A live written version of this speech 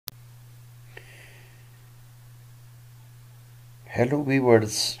Hello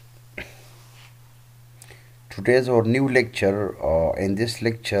viewers, today's our new lecture. In this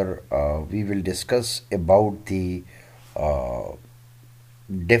lecture we will discuss about the uh,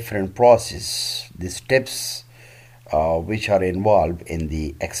 different process, the steps which are involved in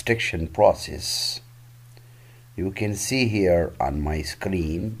the extraction process. You can see here on my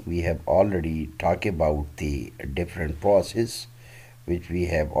screen we have already talked about the different process which we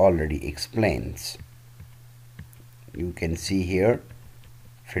have already explained. You can see here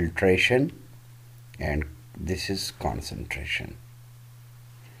filtration, and this is concentration.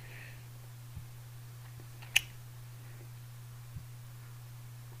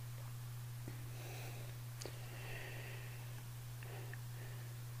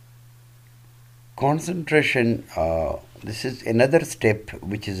 Concentration, this is another step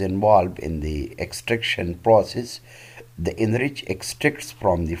which is involved in the extraction process. The enriched extracts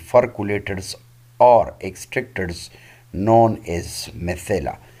from the percolators or extractors known as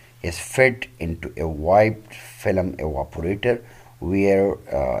methala is fed into a wiped film evaporator where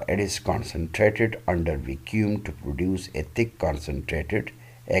it is concentrated under vacuum to produce a thick concentrated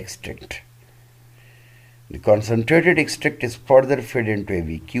extract. The concentrated extract is further fed into a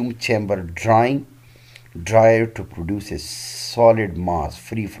vacuum chamber dryer to produce a solid mass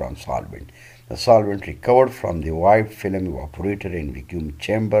free from solvent. The solvent recovered from the wiped film evaporator in vacuum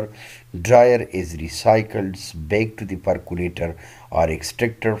chamber dryer is recycled back to the percolator or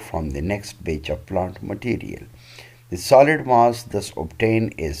extractor from the next batch of plant material. The solid mass thus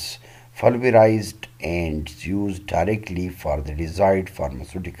obtained is pulverized and used directly for the desired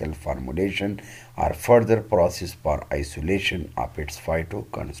pharmaceutical formulation or further process for isolation of its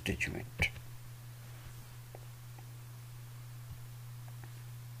phytoconstituent.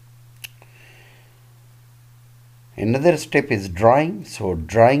 Another step is drying. So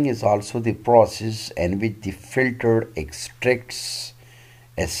drying is also the process in which the filtered extracts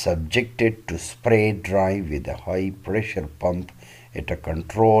is subjected to spray dry with a high pressure pump at a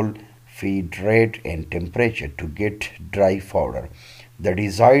controlled feed rate and temperature to get dry powder. The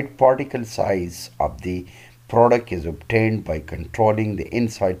desired particle size of the product is obtained by controlling the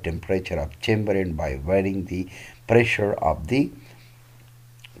inside temperature of chamber and by varying the pressure of the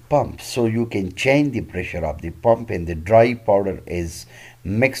pump. So you can change the pressure of the pump, and the dry powder is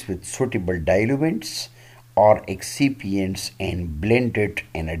mixed with suitable diluents or excipients and blended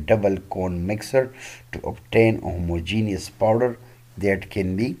in a double cone mixer to obtain a homogeneous powder that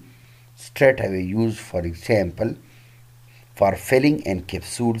can be straight away used, for example, for filling in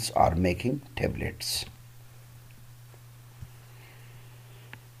capsules or making tablets.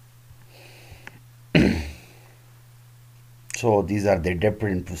 So these are the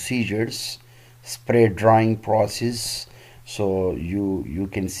different procedures. Spray drying process. So you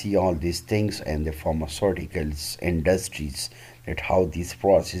can see all these things in the pharmaceuticals industries, that how these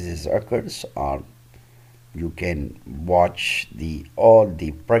processes occurs, or you can watch all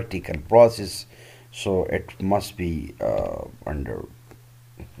the practical process. So it must be under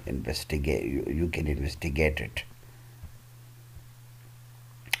investigate. You can investigate it.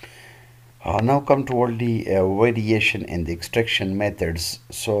 Now come toward the variation in the extraction methods.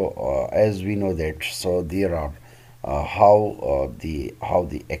 So as we know that, so there are how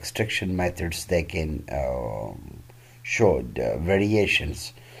the extraction methods they can show the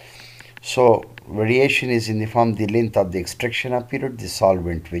variations. So variation is in the form the length of the extraction period, the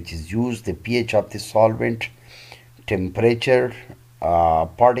solvent which is used, the pH of the solvent, temperature,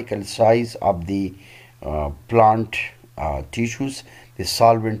 particle size of the plant tissues, the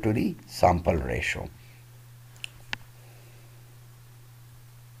solvent to the sample ratio.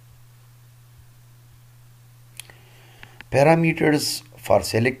 Parameters for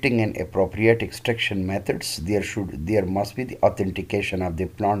selecting an appropriate extraction methods. There must be the authentication of the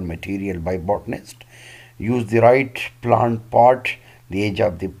plant material by botanist. Use the right plant pot, the age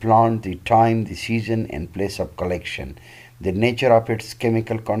of the plant, the time, the season and place of collection, the nature of its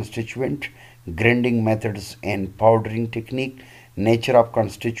chemical constituent, grinding methods and powdering technique, nature of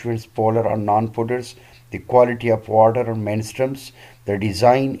constituents, polar or non-polars, the quality of water or menstruums, the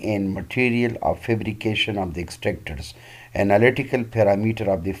design and material of fabrication of the extractors, analytical parameter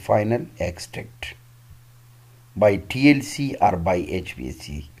of the final extract by TLC or by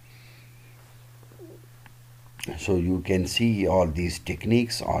HPLC. So you can see all these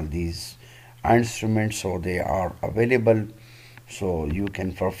techniques, all these instruments, so they are available. So you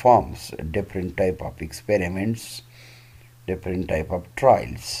can perform different type of experiments, different type of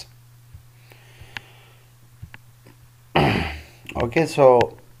trials. Okay,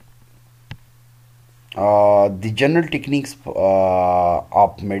 so the general techniques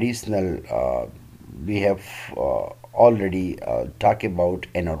of medicinal we have already talked about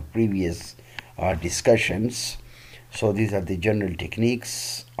in our previous discussions. So these are the general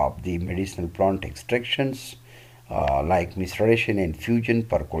techniques of the medicinal plant extractions, like maceration, infusion,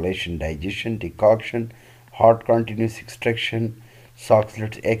 percolation, digestion, decoction, hot continuous extraction,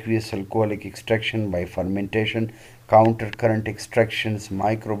 Soxhlet aqueous-alcoholic extraction by fermentation, counter current extractions,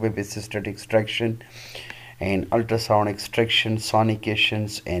 microwave assisted extraction, and ultrasound extraction,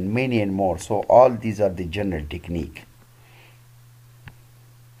 sonications, and many and more. So all these are the general technique.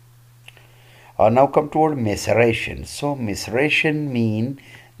 Now come toward maceration. So maceration mean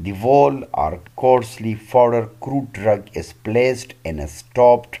the whole or coarsely powdered crude drug is placed in a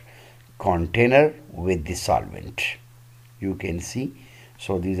stopped container with the solvent. You can see.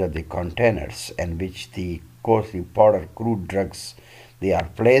 So these are the containers in which the coarsely powdered crude drugs they are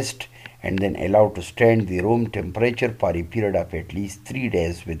placed and then allowed to stand the room temperature for a period of at least 3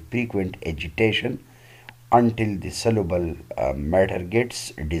 days with frequent agitation until the soluble matter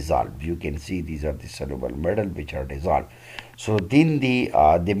gets dissolved. You can see these are the soluble matter which are dissolved. So then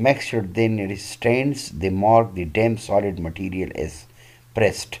the mixture then stands, they mark the damp solid material as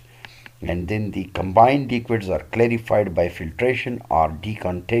pressed, and then the combined liquids are clarified by filtration or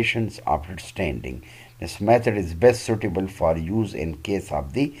decantations after standing. This method is best suitable for use in case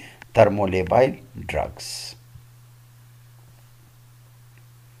of the thermolabile drugs.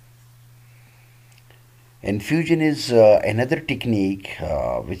 Infusion is another technique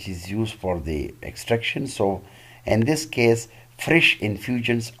which is used for the extraction. So in this case, fresh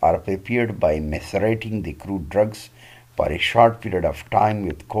infusions are prepared by macerating the crude drugs for a short period of time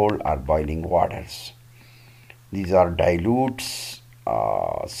with cold or boiling waters. These are dilutes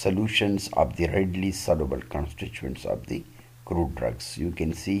solutions of the readily soluble constituents of the crude drugs. You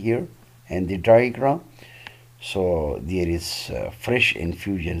can see here in the diagram. So there is fresh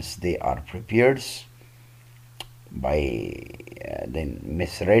infusions, they are prepared by then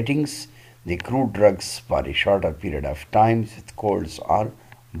macerating the crude drugs for a shorter period of time with colds or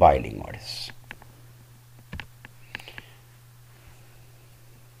boiling waters.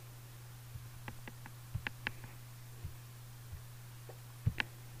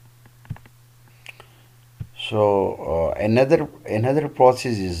 So another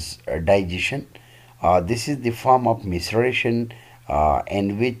process is digestion. This is the form of maceration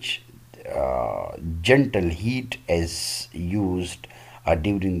in which gentle heat is used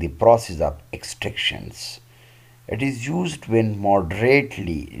during the process of extractions. It is used when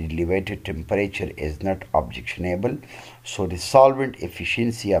moderately elevated temperature is not objectionable, so the solvent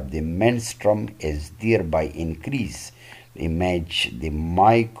efficiency of the menstruum is thereby increased. Image the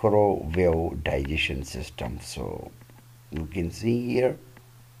microwave digestion system. So you can see here.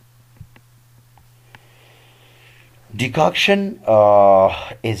 Decoction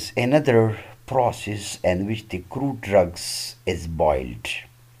is another process in which the crude drugs is boiled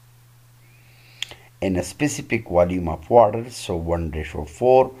in a specific volume of water, so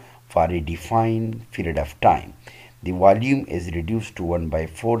 1:4 for a defined period of time. The volume is reduced to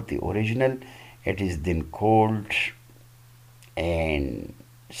 1/4 the original. It is then cooled and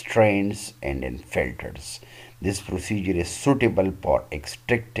strains and then filters. This procedure is suitable for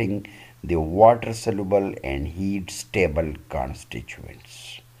extracting the water soluble and heat stable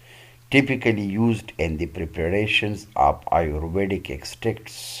constituents, typically used in the preparations of Ayurvedic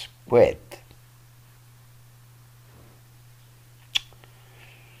extracts with.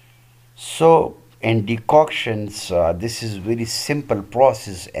 So in decoctions, this is very simple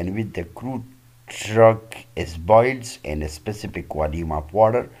process in which the crude drug is boiled in a specific volume of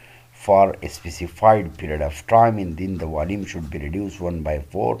water for a specified period of time, and then the volume should be reduced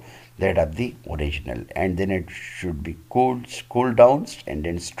 1/4 that of the original, and then it should be cooled down and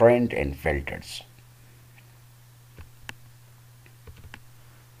then strained and filtered.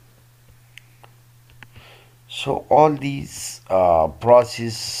 So all these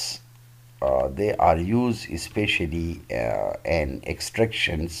processes they are used especially in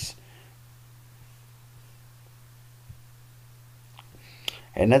extractions.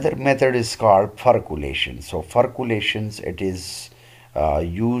 Another method is called percolation. So percolations, it is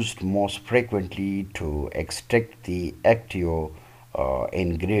used most frequently to extract the active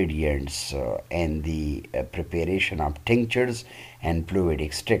ingredients in the preparation of tinctures and fluid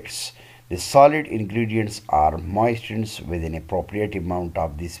extracts. The solid ingredients are moistened with an appropriate amount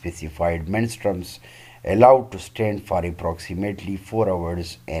of the specified menstruums, allowed to stand for approximately 4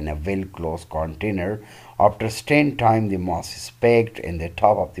 hours in a well-closed container. After stand time, the mass is packed and the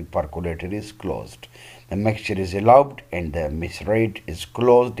top of the percolator is closed. The mixture is allowed and the macerate is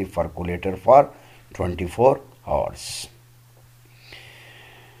closed the percolator for 24 hours.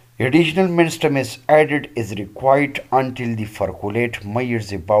 Additional menstruum is added is required until the ferculate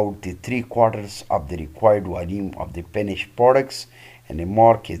measures about the 3/4 of the required volume of the finished products, and a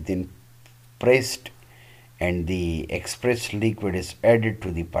mark is then pressed and the expressed liquid is added to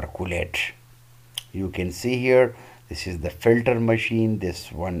the percolate. You can see here, this is the filter machine,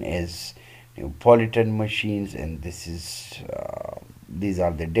 this one is Neapolitan machines, and this is these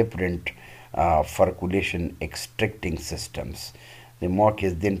are the different ferculation extracting systems. The mark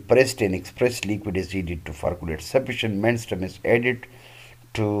is then pressed and expressed liquid is needed to ferculate. Sufficient menstruum is added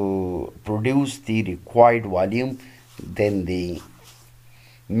to produce the required volume. Then the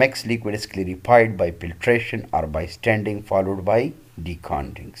mixed liquid is clarified by filtration or by standing, followed by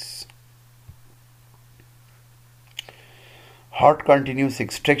decantings. Hot continuous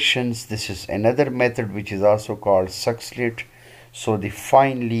extractions. This is another method which is also called Soxhlet. So the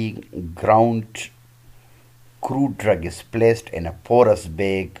finely ground crude drug is placed in a porous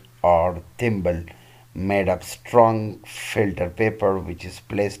bag or thimble made of strong filter paper, which is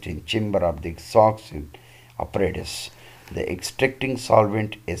placed in chamber of the Soxhlet apparatus. The extracting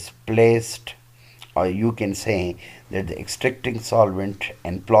solvent is placed, or you can say that the extracting solvent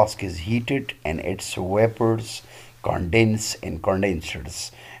and flask is heated and its vapors condense in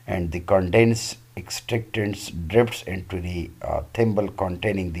condensers, and the condensed extractants drifts into the thimble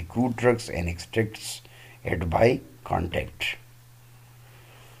containing the crude drugs and extracts it by contact.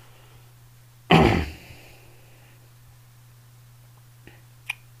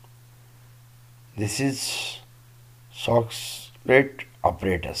 This is Soxhlet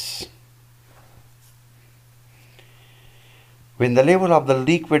apparatus. When the level of the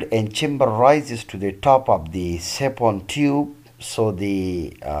liquid in chamber rises to the top of the siphon tube, so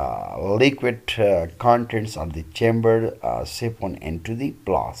the liquid contents of the chamber siphon into the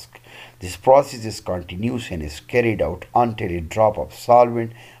flask. This process is continuous and is carried out until a drop of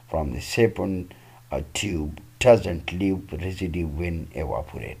solvent from the siphon tube doesn't leave residue when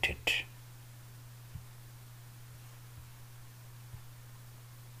evaporated.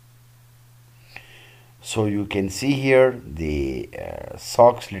 So you can see here the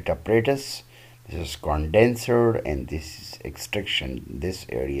Soxhlet apparatus. This is condenser and this is extraction. This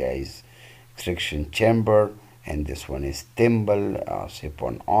area is extraction chamber, and this one is thimble,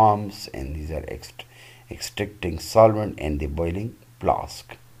 siphon arms, and these are extracting solvent and the boiling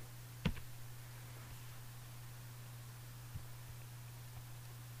flask.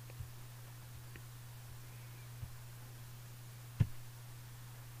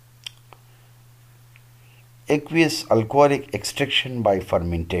 Aqueous-alcoholic extraction by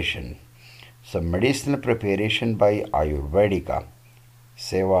fermentation. So medicinal preparation by Ayurvedica,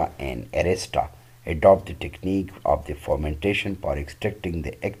 Seva and Arista adopt the technique of the fermentation for extracting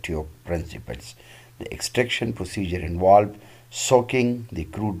the active principles. The extraction procedure involves soaking the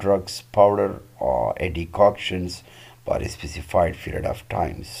crude drugs powder or a decoctions for a specified period of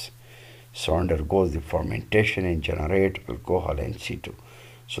times. So undergoes the fermentation and generate alcohol in situ.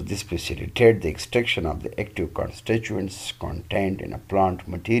 So this facilitates the extraction of the active constituents contained in a plant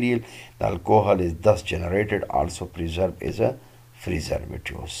material. The alcohol is thus generated, also preserved as a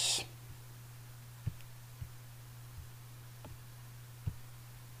preservatives.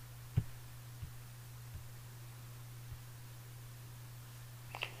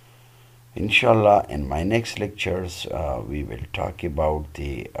 Inshallah, in my next lectures, we will talk about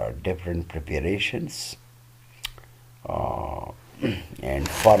the different preparations and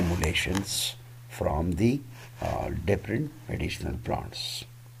formulations from the different medicinal plants.